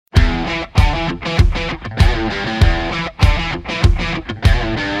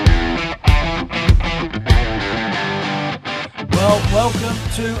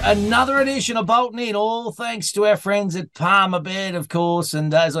to another edition of Bolton In, all thanks to our friends at Palmerbet, of course.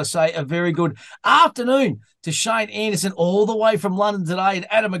 And as I say, a very good afternoon to Shane Anderson all the way from London today and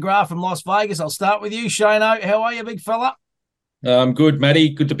Adam McGrath from Las Vegas. I'll start with you, Shane-o. How are you, big fella? Good,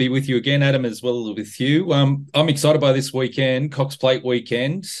 Matty. Good to be with you again, Adam, as well with you. I'm excited by this weekend, Cox Plate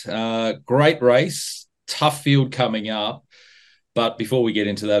weekend. Great race, tough field coming up. But before we get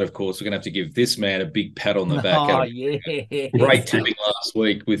into that, of course, we're going to have to give this man a big pat on the back. Oh, Adam. yes. Great tipping last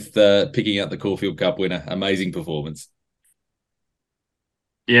week with picking out the Caulfield Cup winner. Amazing performance.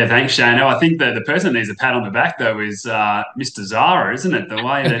 Yeah, thanks, Shane. I think that the person that needs a pat on the back, though, is Mr. Zara, isn't it? The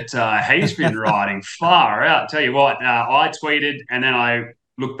way that he's been riding far out. Tell you what, I tweeted and then I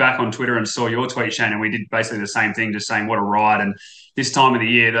looked back on Twitter and saw your tweet, Shane, and we did basically the same thing, just saying what a ride. And this time of the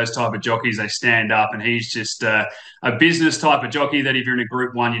year, those type of jockeys, they stand up, and he's just a business type of jockey that if you're in a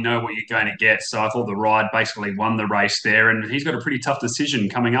Group 1, you know what you're going to get. So I thought the ride basically won the race there, and he's got a pretty tough decision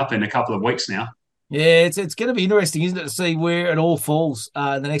coming up in a couple of weeks now. Yeah, it's going to be interesting, isn't it, to see where it all falls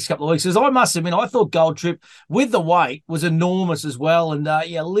in the next couple of weeks. Because I must admit, I thought Gold Trip with the weight was enormous as well. And,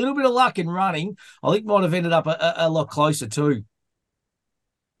 a little bit of luck in running, I think might have ended up a lot closer too.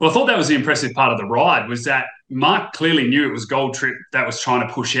 Well, I thought that was the impressive part of the ride was that Mark clearly knew it was Gold Trip that was trying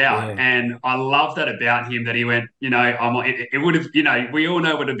to push out. Yeah. And I love that about him that he went, it would have, we all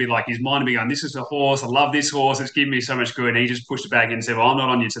know what it'd be like. His mind would be going, this is a horse. I love this horse. It's giving me so much good. And he just pushed it back and said, well, I'm not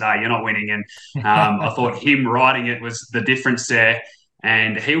on you today. You're not winning. And I thought him riding it was the difference there.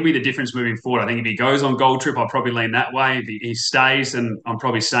 And he'll be the difference moving forward. I think if he goes on Gold Trip, I'll probably lean that way. If he stays, and I'm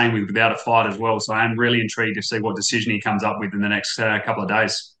probably staying without a fight as well. So I am really intrigued to see what decision he comes up with in the next couple of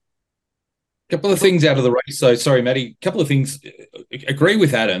days. Couple of things out of the race. So, sorry, Matty. Couple of things. Agree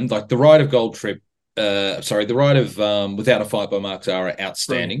with Adam. Like the ride of Gold Trip, the ride of Without a Fight by Mark Zara,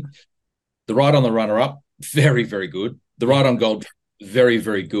 outstanding. Right. The ride on the runner-up, very, very good. The ride on Gold Trip, very,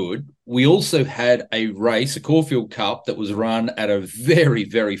 very good. We also had a race, a Caulfield Cup, that was run at a very,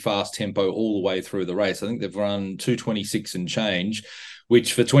 very fast tempo all the way through the race. I think they've run 2:26 and change,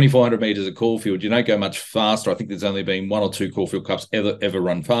 which for 2,400 metres at Caulfield, you don't go much faster. I think there's only been one or two Caulfield Cups ever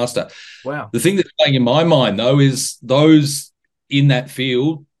run faster. Wow. The thing that's playing in my mind, though, is those in that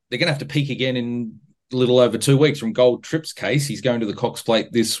field, they're going to have to peak again in a little over 2 weeks. From Gold Trip's case, he's going to the Cox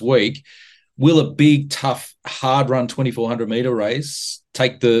Plate this week. Will a big, tough, hard-run 2,400-metre race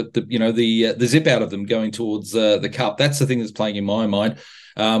take the zip out of them going towards the Cup? That's the thing that's playing in my mind.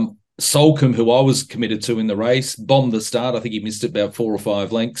 Solcombe, who I was committed to in the race, bombed the start. I think he missed it about 4 or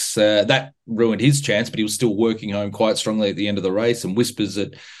 5 lengths. That ruined his chance, but he was still working home quite strongly at the end of the race, and whispers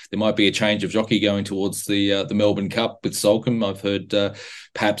that there might be a change of jockey going towards the Melbourne Cup with Solcombe. I've heard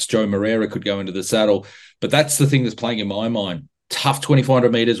perhaps Joe Moreira could go into the saddle. But that's the thing that's playing in my mind. Tough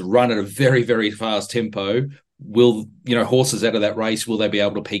 2,400 metres, run at a very, very fast tempo. Will, horses out of that race, will they be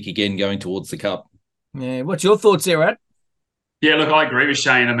able to peak again going towards the Cup? Yeah, what's your thoughts there, Ad? Yeah, look, I agree with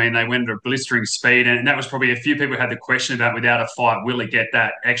Shane. I mean, they went at a blistering speed, and that was probably a few people had the question about Without a Fight, will it get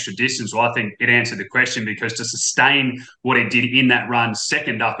that extra distance? Well, I think it answered the question because to sustain what it did in that run,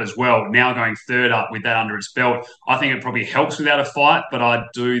 second up as well, now going third up with that under its belt, I think it probably helps Without a Fight, but I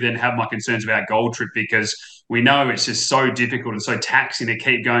do then have my concerns about Gold Trip because we know it's just so difficult and so taxing to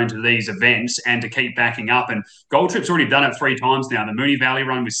keep going to these events and to keep backing up. And Gold Trip's already done it 3 times now. The Moonee Valley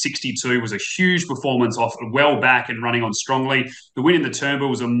run with 62 was a huge performance off well back and running on strongly. The win in the Turnbull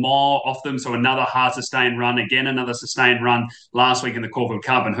was a mile off them, so another hard sustained run. Again, another sustained run last week in the Caulfield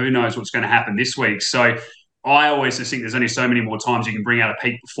Cup, and who knows what's going to happen this week. So I always just think there's only so many more times you can bring out a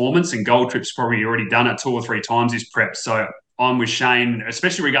peak performance, and Gold Trip's probably already done it 2 or 3 times this prep. So I'm with Shane,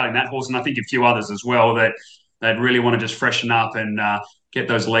 especially regarding that horse, and I think a few others as well, that they'd really want to just freshen up and get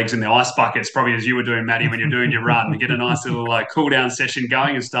those legs in the ice buckets, probably as you were doing, Matty, when you're doing your run, get a nice little cool down session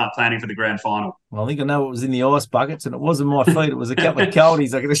going and start planning for the grand final. Well, I think I know what was in the ice buckets, and it wasn't my feet. It was a couple of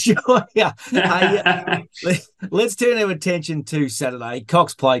coldies, I can assure you. Let's turn our attention to Saturday,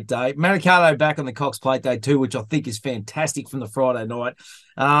 Cox Plate Day. Manicato back on the Cox Plate Day too, which I think is fantastic from the Friday night.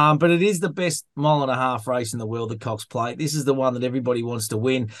 But it is the best 1.5-mile race in the world, the Cox Plate. This is the one that everybody wants to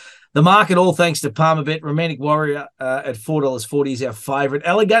win. The market, all thanks to Palmerbet. Romantic Warrior at $4.40 is our favourite.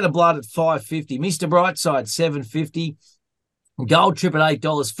 Alligator Blood at $5.50. Mr. Brightside, $7.50. Gold Trip at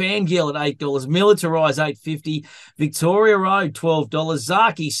 $8. Fangirl at $8. Militarize $8.50. Victoria Road $12.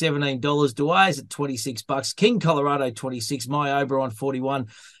 Zaki $17. Duays at $26. King Colorado $26. My Oberon $41.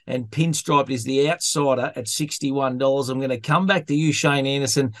 And Pinstriped is the outsider at $61. I'm going to come back to you, Shane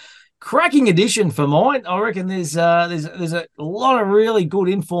Anderson. Cracking edition for mine. I reckon there's a lot of really good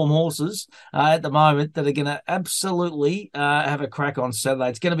inform horses at the moment that are going to absolutely have a crack on Saturday.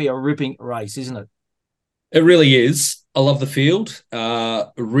 It's going to be a ripping race, isn't it? It really is. I love the field.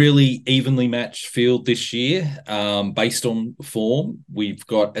 Really evenly matched field this year, based on form. We've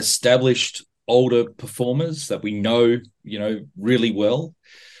got established older performers that we know, really well.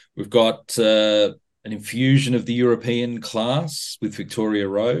 We've got an infusion of the European class with Victoria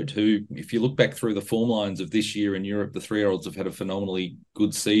Road, who, if you look back through the form lines of this year in Europe, the 3-year-olds have had a phenomenally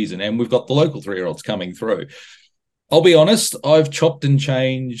good season, and we've got the local 3-year-olds coming through. I'll be honest, I've chopped and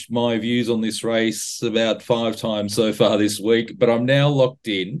changed my views on this race about 5 times so far this week, but I'm now locked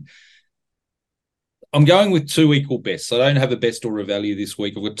in. I'm going with 2 equal bests. I don't have a best or a value this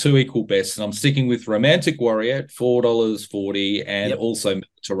week. I've got 2 equal bests, and I'm sticking with Romantic Warrior at $4.40 and also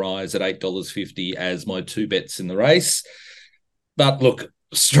to Rise at $8.50 as my 2 bets in the race. But look,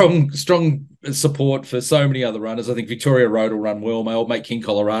 strong support for so many other runners. I think Victoria Road will run well. My old mate King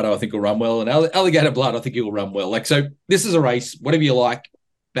Colorado, I think, will run well. And Alligator Blood, I think he'll run well. So this is a race, whatever you like,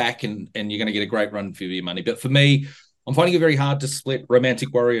 back, and you're going to get a great run for your money. But for me, I'm finding it very hard to split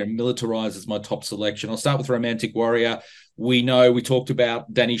Romantic Warrior and Militarize as my top selection. I'll start with Romantic Warrior. We talked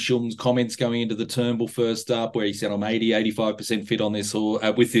about Danny Schum's comments going into the Turnbull first up, where he said, I'm 85% fit on this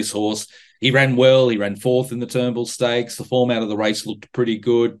with this horse. He ran well. He ran 4th in the Turnbull Stakes. The form out of the race looked pretty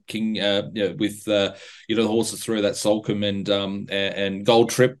good. King, with the horses through that Solcombe and Gold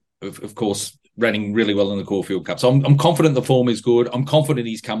Trip, of course, running really well in the Caulfield Cup. So I'm confident the form is good. I'm confident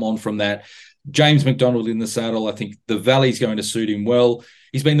he's come on from that. James McDonald in the saddle. I think the Valley's going to suit him well.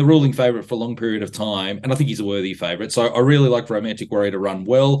 He's been the ruling favourite for a long period of time, and I think he's a worthy favourite. So I really like Romantic Warrior to run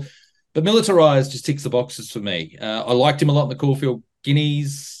well. But Militarised just ticks the boxes for me. I liked him a lot in the Caulfield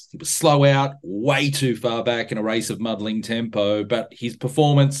Guineas. He was slow out, way too far back in a race of muddling tempo, but his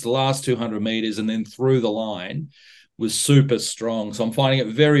performance the last 200 metres and then through the line was super strong. So I'm finding it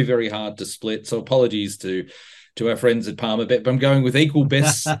very, very hard to split. So apologies to our friends at Palmerbet, but I'm going with equal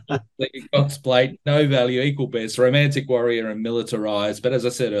bests. Cox Plate, no value, equal bests, Romantic Warrior and Militarised. But as I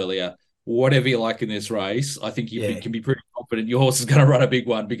said earlier, whatever you like in this race, I think you can be pretty confident your horse is going to run a big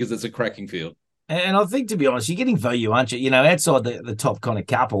one because it's a cracking field. And I think, to be honest, you're getting value, aren't you? Outside the top kind of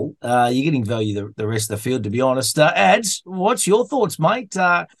couple, you're getting value the rest of the field, to be honest. Ads, what's your thoughts, mate?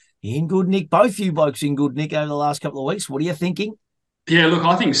 In good nick, both you blokes in good nick over the last couple of weeks. What are you thinking? Yeah, look,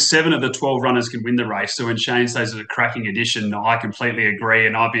 I think 7 of the 12 runners can win the race. So when Shane says it's a cracking addition, I completely agree.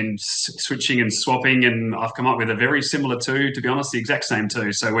 And I've been switching and swapping, and I've come up with a very similar 2, to be honest, the exact same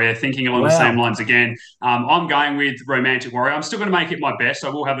 2. So we're thinking along the same lines again. I'm going with Romantic Warrior. I'm still going to make it my best. I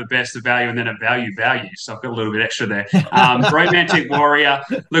will have a best, a value, and then a value. So I've got a little bit extra there. Romantic Warrior.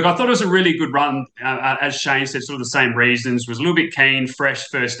 Look, I thought it was a really good run. As Shane said, sort of the same reasons. Was a little bit keen, fresh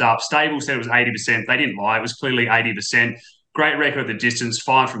first up. Stable said it was 80%. They didn't lie. It was clearly 80%. Great record at the distance,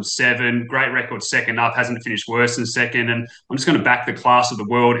 5 from 7. Great record second up, hasn't finished worse than second. And I'm just going to back the class of the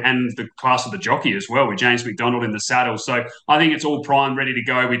world and the class of the jockey as well, with James McDonald in the saddle. So I think it's all prime, ready to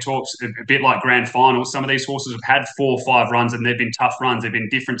go. We talked a bit like grand finals. Some of these horses have had 4 or 5 runs, and they've been tough runs. They've been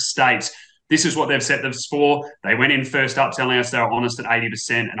different states. This is what they've set them for. They went in first up telling us they were honest at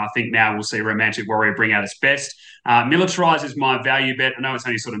 80%, and I think now we'll see Romantic Warrior bring out its best. Militarise is my value bet. I know it's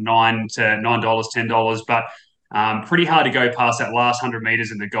only sort of $9 to $9, $10, but pretty hard to go past that last 100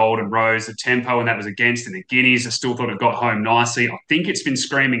 metres in the Golden Rose. The tempo, and that was against in the Guineas. I still thought it got home nicely. I think it's been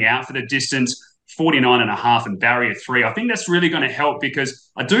screaming out for the distance. 49.5 and barrier 3. I think that's really going to help, because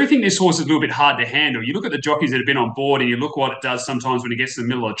I do think this horse is a little bit hard to handle. You look at the jockeys that have been on board, and you look what it does sometimes when it gets to the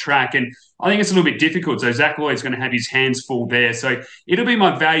middle of the track, and I think it's a little bit difficult. So Zach Lloyd's going to have his hands full there. So it'll be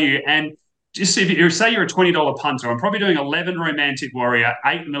my value. And just if you say you're a $20 punter, I'm probably doing 11 Romantic Warrior,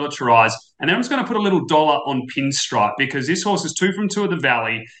 8 Militarised, and then I'm just going to put a little dollar on Pinstripe, because this horse is 2 from 2 at the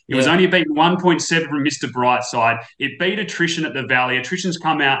Valley. It was only beaten 1.7 from Mr. Brightside. It beat Attrition at the Valley. Attrition's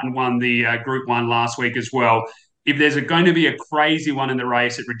come out and won the Group 1 last week as well. If there's going to be a crazy one in the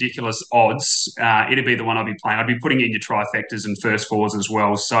race at ridiculous odds, it'd be the one I'd be playing. I'd be putting it in your trifectas and first fours as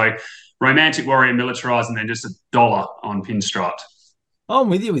well. So Romantic Warrior, Militarised, and then just a dollar on Pinstripe. I'm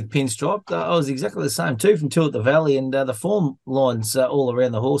with you with Pinstripe. I was exactly the same, 2 from 2 at the Valley, and the form lines all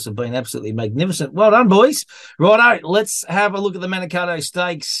around the horse have been absolutely magnificent. Well done, boys. Righto, let's have a look at the Manikato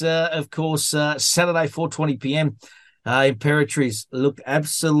Stakes. Of course, Saturday, 4:20 p.m. Imperatrice looked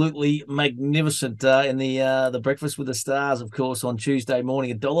absolutely magnificent in the Breakfast with the Stars, of course, on Tuesday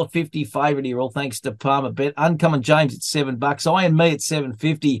morning. $1.50 favourite here, all thanks to Palmerbet. Uncommon James at $7. I and Me at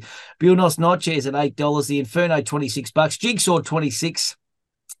 $7.50. Buenos Noches at $8. The Inferno $26. Jigsaw $26.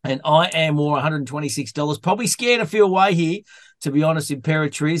 And I Am War $126. Probably scared a few away here, to be honest,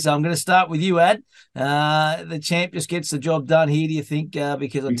 Imperatrice. I'm going to start with you, Ad. The champ just gets the job done here, do you think?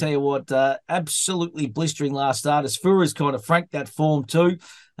 Because I'll tell you what, absolutely blistering last start. As kind of franked that form too.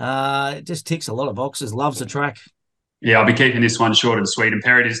 It just ticks a lot of boxes. Loves the track. Yeah, I'll be keeping this one short and sweet.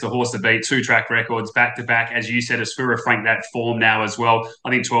 Imperative is the horse to beat, 2 track records back to back. As you said, Asfura franked that form now as well.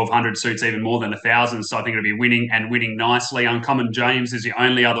 I think 1,200 suits even more than 1,000. So I think it'll be winning and winning nicely. Uncommon James is the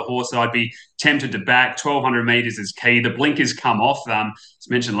only other horse that I'd be tempted to back. 1,200 metres is key. The blinkers come off. As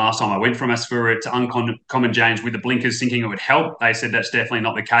mentioned last time, I went from Asfura to Uncommon James with the blinkers thinking it would help. They said that's definitely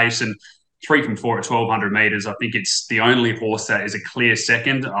not the case. And 3 from 4 at 1,200 metres. I think it's the only horse that is a clear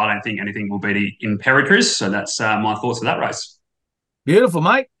second. I don't think anything will beat Imperatrice. So that's my thoughts of that race. Beautiful,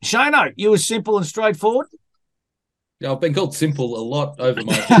 mate. Shano, you were simple and straightforward. Yeah, I've been called simple a lot over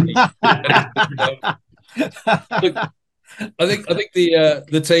my journey. Look, I think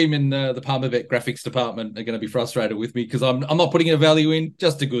the team in the Palmerbet graphics department are going to be frustrated with me because I'm not putting a value in.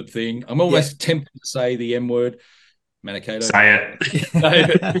 Just a good thing. I'm almost tempted to say the M word. Manikato. Say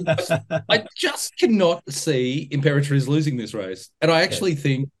it. I just cannot see Imperatrice losing this race. And I actually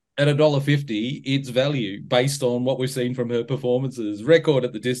think at $1.50, it's value based on what we've seen from her performances. Record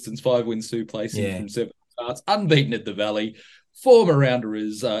at the distance, 5 wins, 2 placings from 7 starts, unbeaten at the Valley. Form around her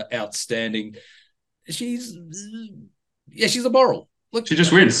is outstanding. She's a moral. Look, she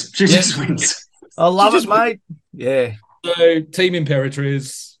just wins. She just wins. I love it, mate. Yeah. So, Team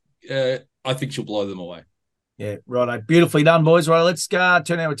Imperatrice, I think she'll blow them away. Yeah, righto. Beautifully done, boys. Right, let's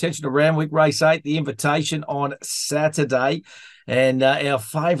turn our attention to Round Week Race 8, the Invitation on Saturday. And our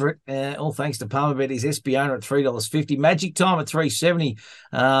favourite, all thanks to Palmerbet, is Espiona at $3.50. Magic Time at $3.70.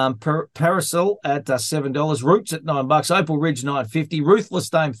 Parasol at $7. Roots at $9. Opal Ridge $9.50. Ruthless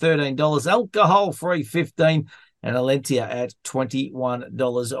Dame $13. Alcohol free $15. And Alentia at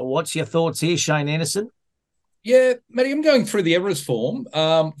 $21. What's your thoughts here, Shane Anderson? Yeah, Matty, I'm going through the Everest form.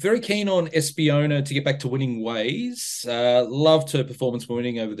 Very keen on Espiona to get back to winning ways. Loved her performance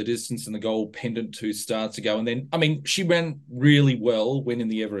winning over the distance and the gold pendant 2 starts ago. And then, I mean, she ran really well winning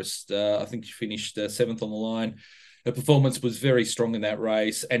the Everest. I think she finished 7th on the line. Her performance was very strong in that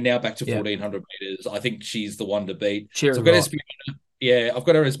race. And now back to 1,400 metres. I think she's the one to beat. So I've got Espiona. Yeah, I've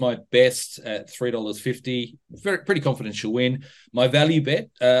got her as my best at $3.50. Pretty confident she'll win. My value bet,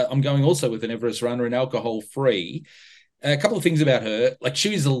 I'm going also with an Everest runner and alcohol free. A couple of things about her. Like, she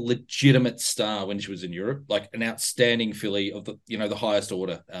was a legitimate star when she was in Europe, like an outstanding filly of the highest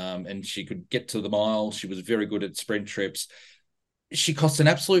order. And she could get to the mile. She was very good at sprint trips. She cost an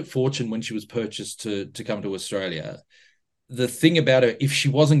absolute fortune when she was purchased to come to Australia. The thing about her, if she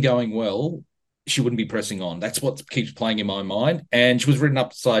wasn't going well, she wouldn't be pressing on. That's what keeps playing in my mind. And she was ridden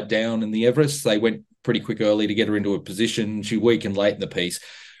upside down in the Everest. They went pretty quick early to get her into a position. She weakened late in the piece.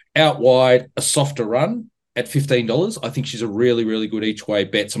 Out wide, a softer run at $15. I think she's a really, really good each way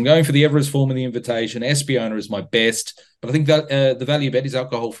bet. So I'm going for the Everest form in the Invitation. Espiona is my best, but I think that the value bet is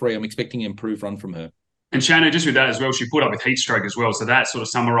alcohol free. I'm expecting an improved run from her. And Shannon, just with that as well, she put up with heat stroke as well. So that sort of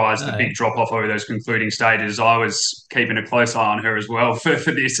summarised the big drop off over those concluding stages. I was keeping a close eye on her as well for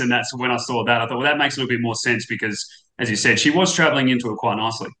this. And that's when I saw that. I thought, well, that makes a little bit more sense because, as you said, she was travelling into it quite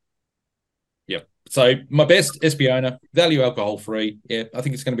nicely. Yep. So my best, Espiona, value alcohol free. Yeah, I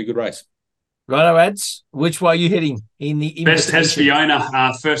think it's going to be a good race. Righto, Ads. Which way are you heading in the Invitation? Best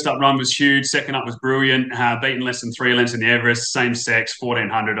Espiona. First up run was huge. Second up was brilliant. Beaten less than 3 lengths in the Everest. Same sex,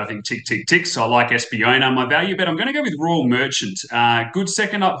 1,400. I think tick, tick, tick. So I like Espiona. My value bet, I'm going to go with Royal Merchant. Good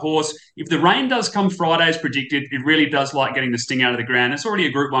second up horse. If the rain does come Friday as predicted, it really does like getting the sting out of the ground. It's already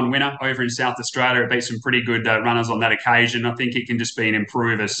a Group 1 winner over in South Australia. It beat some pretty good runners on that occasion. I think it can just be an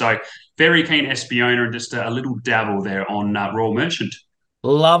improver. So very keen Espiona and just a little dabble there on Royal Merchant.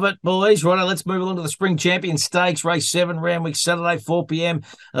 Love it, boys. Righto, let's move along to the Spring Champion Stakes, race 7, Round Week, Saturday, 4 p.m.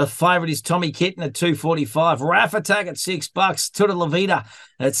 The favourite is Tommy Kitten at $2.45. Raff Attack at $6. Tuta La Vida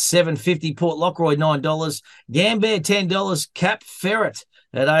at $7.50. Port Lockroy, $9. Gambare, $10. Cap Ferret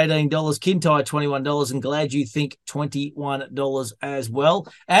at $18. Kintai, $21. And Glad You Think, $21 as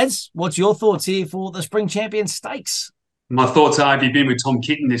well. Az, what's your thoughts here for the Spring Champion Stakes? My thoughts are, if you've been with Tom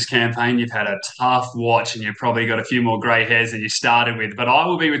Kitten this campaign, you've had a tough watch and you've probably got a few more grey hairs than you started with. But I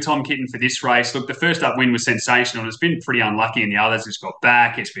will be with Tom Kitten for this race. Look, the first up win was sensational. It's been pretty unlucky in the others. It's got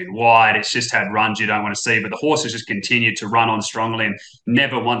back, it's been wide, it's just had runs you don't want to see. But the horse has just continued to run on strongly and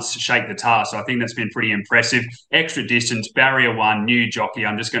never once shake the task. So I think that's been pretty impressive. Extra distance, barrier 1, new jockey.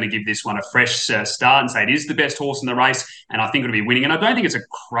 I'm just going to give this one a fresh start and say it is the best horse in the race. And I think it'll be winning. And I don't think it's a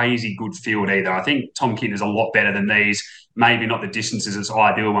crazy good field either. I think Tom Kitten is a lot better than these. Maybe not the distances as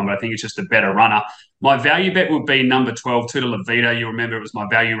ideal one, but I think it's just a better runner. My value bet would be number 12, Tuta La Vida. You remember it was my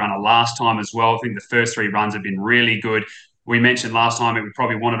value runner last time as well. I think the first 3 runs have been really good. We mentioned last time it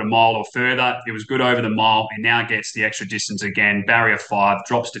probably wanted a mile or further. It was good over the mile. It now gets the extra distance again. Barrier 5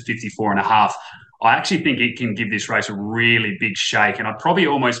 drops to 54.5. I actually think it can give this race a really big shake, and I'd probably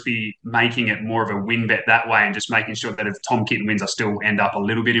almost be making it more of a win bet that way, and just making sure that if Tom Kitten wins, I still end up a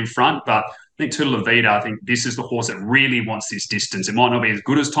little bit in front. But I think Toodle La Vida, I think this is the horse that really wants this distance. It might not be as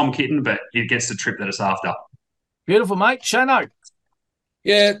good as Tom Kitten, but it gets the trip that it's after. Beautiful, mate. Shano.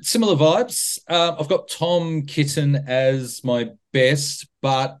 Yeah, similar vibes. I've got Tom Kitten as my best,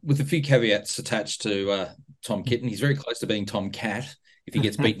 but with a few caveats attached to Tom Kitten. He's very close to being Tom Cat if he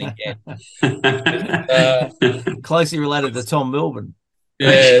gets beaten again. Closely related to Tom Melbourne.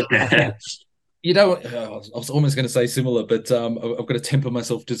 Yeah. You know, I was almost going to say similar, but I've got to temper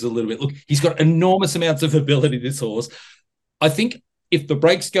myself just a little bit. Look, he's got enormous amounts of ability, this horse. I think if the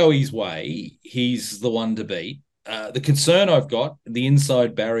breaks go his way, he's the one to beat. The concern I've got, the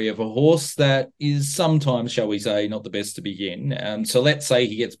inside barrier of a horse that is sometimes, shall we say, not the best to begin. So let's say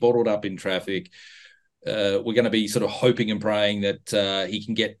he gets bottled up in traffic. We're going to be sort of hoping and praying that he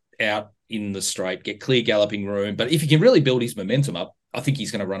can get out in the straight, get clear galloping room. But if he can really build his momentum up, I think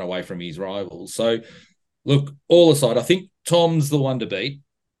he's going to run away from his rivals. So, look, all aside, I think Tom's the one to beat,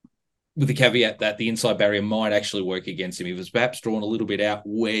 with the caveat that the inside barrier might actually work against him. If it was perhaps drawn a little bit out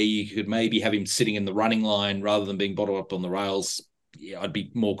where you could maybe have him sitting in the running line rather than being bottled up on the rails, yeah, I'd be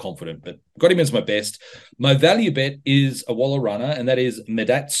more confident. But got him as my best. My value bet is a Waller runner, and that is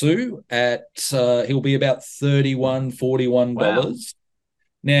Medatsu at he'll be about $31, $41. Wow.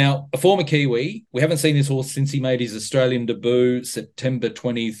 Now, a former Kiwi, we haven't seen this horse since he made his Australian debut, September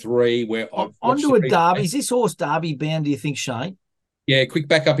 23, where onto a derby. Is this horse derby bound, do you think, Shane? Yeah, quick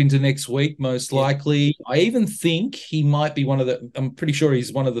back up into next week, most likely. I even think he might be I'm pretty sure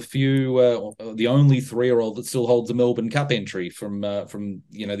he's one of the few, the only 3-year-old that still holds a Melbourne Cup entry from the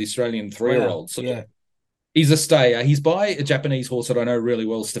Australian 3-year-old. So yeah. He's a stayer. He's by a Japanese horse that I know really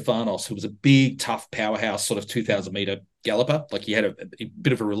well, Stefanos, who was a big, tough powerhouse, sort of 2,000-meter galloper. Like he had a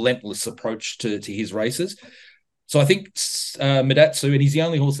bit of a relentless approach to his races. So I think Medatsu, and he's the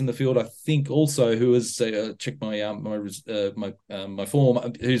only horse in the field, I think, also who has checked my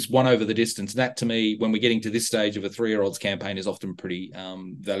form, who's won over the distance. And that, to me, when we're getting to this stage of a 3-year-old's campaign, is often pretty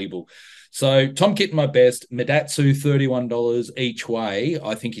valuable. So Tom Kitten, my best. Medatsu, $31 each way.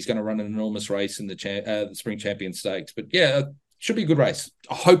 I think he's going to run an enormous race in the Spring Champion Stakes. But yeah, should be a good race.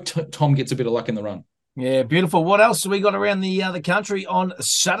 I hope Tom gets a bit of luck in the run. Yeah, beautiful. What else have we got around the country on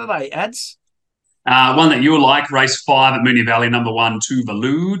Saturday, Ads? One that you'll like, race 5 at Moonee Valley, number 1,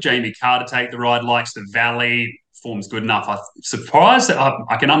 Tuvalu. Jamie Carter take the ride, likes the Valley. Form's good enough. I'm surprised that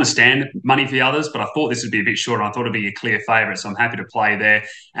I can understand money for the others, but I thought this would be a bit shorter. I thought it'd be a clear favourite, so I'm happy to play there.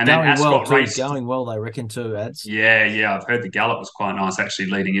 And going then Ascot well, race. Going well, they reckon, too, Ads. Yeah. I've heard the gallop was quite nice, actually,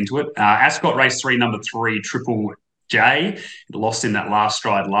 leading into it. Ascot race 3, number 3, Triple J. It lost in that last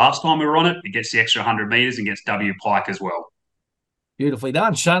stride last time we were on it. It gets the extra 100 metres and gets W Pike as well. Beautifully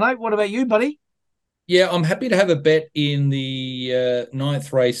done. Shane, what about you, buddy? Yeah, I'm happy to have a bet in the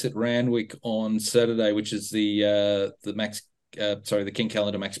 9th race at Randwick on Saturday, which is the King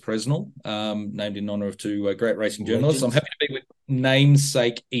Calendar Max Presnell, named in honour of 2 great racing journalists. I'm happy to be with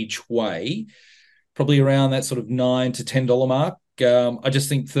namesake each way, probably around that sort of $9 to $10 mark. I just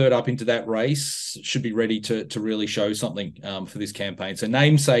think third up into that race should be ready to really show something for this campaign. So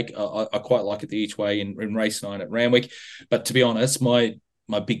namesake, I quite like it the each way in race 9 at Randwick. But to be honest,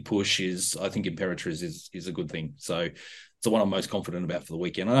 my big push is, I think Imperatriz is a good thing. So it's the one I'm most confident about for the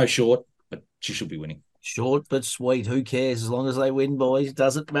weekend. I know short, but she should be winning. Short but sweet. Who cares? As long as they win, boys.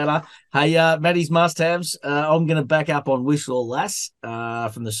 Doesn't matter. Hey, Matty's must-haves. I'm going to back up on Whistle Lass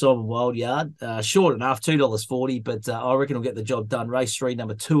from the Simon Wild Yard. Short enough, $2.40, but I reckon he'll get the job done. Race 3,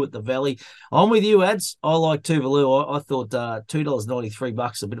 number 2 at the Valley. I'm with you, Ads. I like Tuvalu. I thought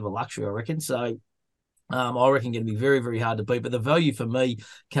 $2.93 a bit of a luxury, I reckon. So I reckon going to be very, very hard to beat. But the value for me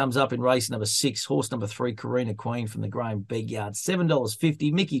comes up in race number 6, horse number 3, Carina Queen from the Graham Beg Yard,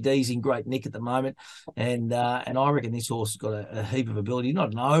 $7.50. Mickey D's in great nick at the moment, and I reckon this horse has got a heap of ability.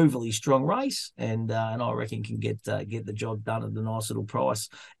 Not an overly strong race, and I reckon can get the job done at a nice little price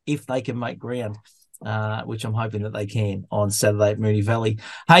if they can make ground. Which I'm hoping that they can on Saturday at Moonee Valley.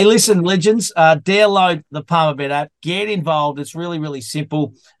 Hey, listen, legends, download the Palmerbet app. Get involved. It's really, really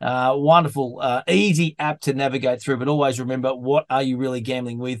simple. Wonderful, easy app to navigate through, but always remember, what are you really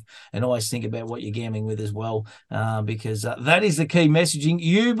gambling with? And always think about what you're gambling with as well, because that is the key messaging.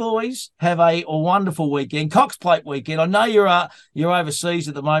 You boys have a wonderful weekend. Cox Plate weekend. I know you're overseas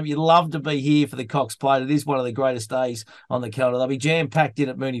at the moment. You'd love to be here for the Cox Plate. It is one of the greatest days on the calendar. They'll be jam-packed in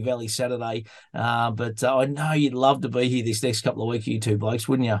at Moonee Valley Saturday. But I know you'd love to be here this next couple of weeks, you two blokes,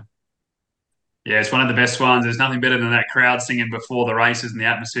 wouldn't you? Yeah, it's one of the best ones. There's nothing better than that crowd singing before the races and the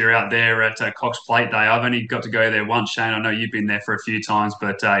atmosphere out there at Cox Plate Day. I've only got to go there once, Shane. I know you've been there for a few times,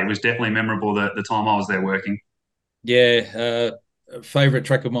 but it was definitely memorable the time I was there working. Yeah, a favourite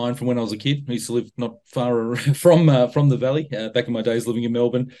track of mine from when I was a kid. I used to live not far from the valley back in my days living in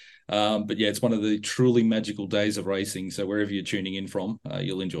Melbourne. But yeah, it's one of the truly magical days of racing. So wherever you're tuning in from,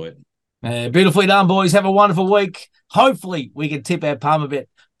 you'll enjoy it. Beautifully done, boys. Have a wonderful week. Hopefully, we can tip our palm a bit.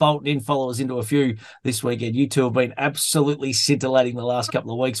 Bolton in, follow us into a few this weekend. You two have been absolutely scintillating the last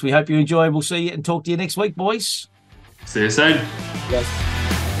couple of weeks. We hope you enjoy. We'll see you and talk to you next week, boys. See you soon. Yes.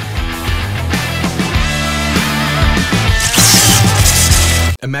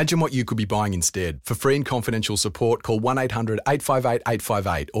 Imagine what you could be buying instead. For free and confidential support, call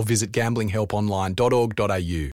 1-800-858-858 or visit gamblinghelponline.org.au.